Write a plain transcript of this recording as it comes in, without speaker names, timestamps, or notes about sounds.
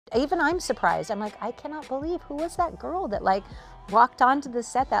Even I'm surprised. I'm like, I cannot believe, who was that girl that like walked onto the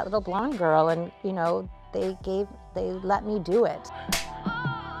set, that little blonde girl, and you know, they let me do it.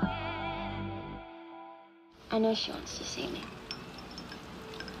 I know she wants to see me.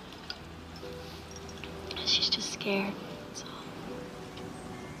 She's just scared, that's all.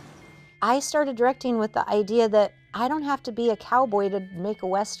 I started directing with the idea that I don't have to be a cowboy to make a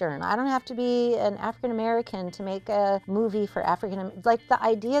Western. I don't have to be an African-American to make a movie for African, like the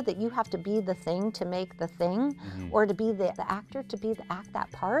idea that you have to be the thing to make the thing, or to be the actor to act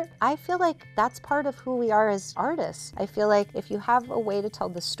that part. I feel like that's part of who we are as artists. I feel like if you have a way to tell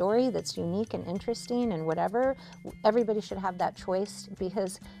the story that's unique and interesting and whatever, everybody should have that choice,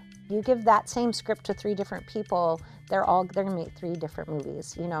 because you give that same script to 3 different people, they're gonna make 3 different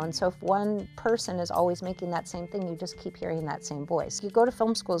movies, you know. And so if one person is always making that same thing, you just keep hearing that same voice. You go to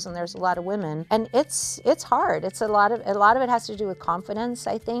film schools and there's a lot of women, and it's hard. It's a lot of it has to do with confidence,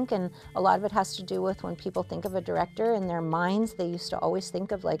 I think, and a lot of it has to do with when people think of a director in their minds, they used to always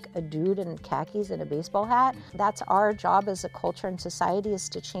think of like a dude in khakis and a baseball hat. That's our job as a culture and society, is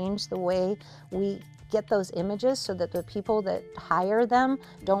to change the way we get those images so that the people that hire them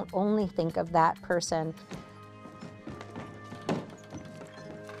don't only think of that person.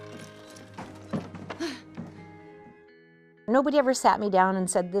 Nobody ever sat me down and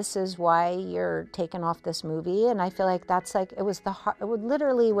said, this is why you're taking off this movie. And I feel like that's like, it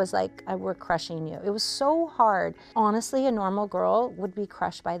literally was like, we're crushing you. It was so hard. Honestly, a normal girl would be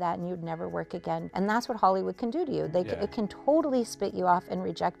crushed by that and you'd never work again. And that's what Hollywood can do to you. It can totally spit you off and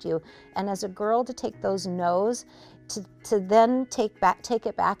reject you. And as a girl, to take those no's, to then take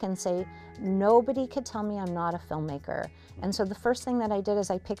it back and say, nobody could tell me I'm not a filmmaker. And so the first thing that I did is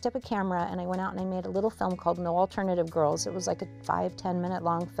I picked up a camera and I went out and I made a little film called No Alternative Girls. It was like a 5-10 minute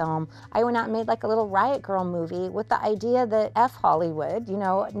long film. I went out and made like a little Riot Girl movie with the idea that F Hollywood, you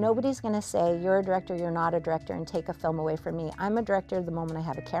know, nobody's gonna say you're a director, you're not a director, and take a film away from me. I'm a director the moment I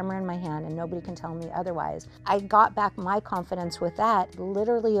have a camera in my hand, and nobody can tell me otherwise. I got back my confidence with that.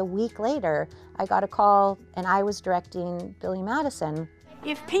 Literally a week later, I got a call and I was directing Billy Madison.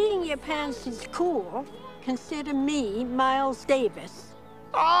 If peeing your pants is cool, consider me Miles Davis.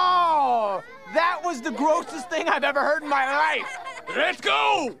 Oh, that was the grossest thing I've ever heard in my life. Let's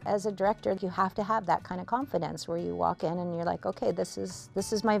go! As a director, you have to have that kind of confidence where you walk in and you're like, okay, this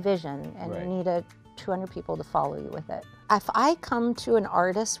is my vision, and you need 200 people to follow you with it. If I come to an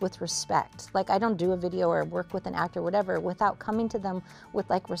artist with respect, like I don't do a video or work with an actor or whatever without coming to them with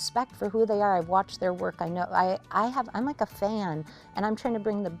like respect for who they are. I've watched their work. I know I'm like a fan, and I'm trying to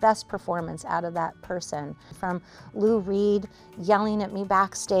bring the best performance out of that person. From Lou Reed yelling at me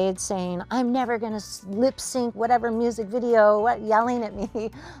backstage saying, I'm never gonna lip sync whatever music video, yelling at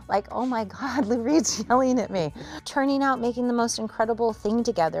me. Like, oh my God, Lou Reed's yelling at me. Turning out, making the most incredible thing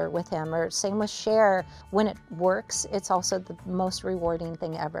together with him, or same with Cher. When it works, it's also the most rewarding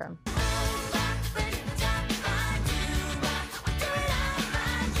thing ever.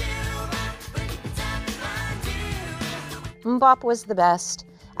 Mbop was the best.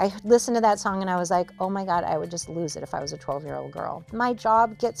 I listened to that song and I was like, oh my God, I would just lose it if I was a 12-year-old girl. My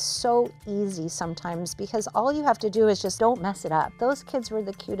job gets so easy sometimes because all you have to do is just don't mess it up. Those kids were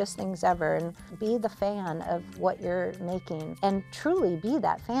the cutest things ever, and be the fan of what you're making and truly be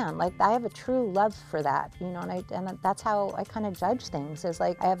that fan. Like, I have a true love for that, you know, and that's how I kind of judge things, is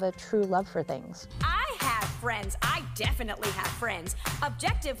like I have a true love for things. I have friends. I definitely have friends.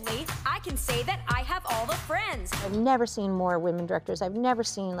 Objectively, I can say that I have all the friends. I've never seen more women directors. I've never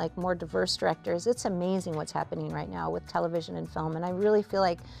seen like more diverse directors. It's amazing what's happening right now with television and film, and I really feel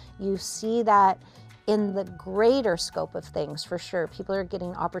like you see that in the greater scope of things, for sure. People are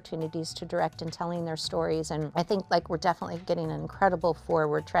getting opportunities to direct and telling their stories, and I think like we're definitely getting an incredible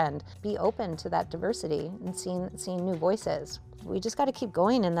forward trend. Be open to that diversity and seeing new voices. We just got to keep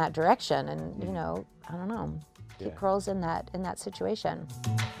going in that direction, and you know, I don't know, keep girls in that situation.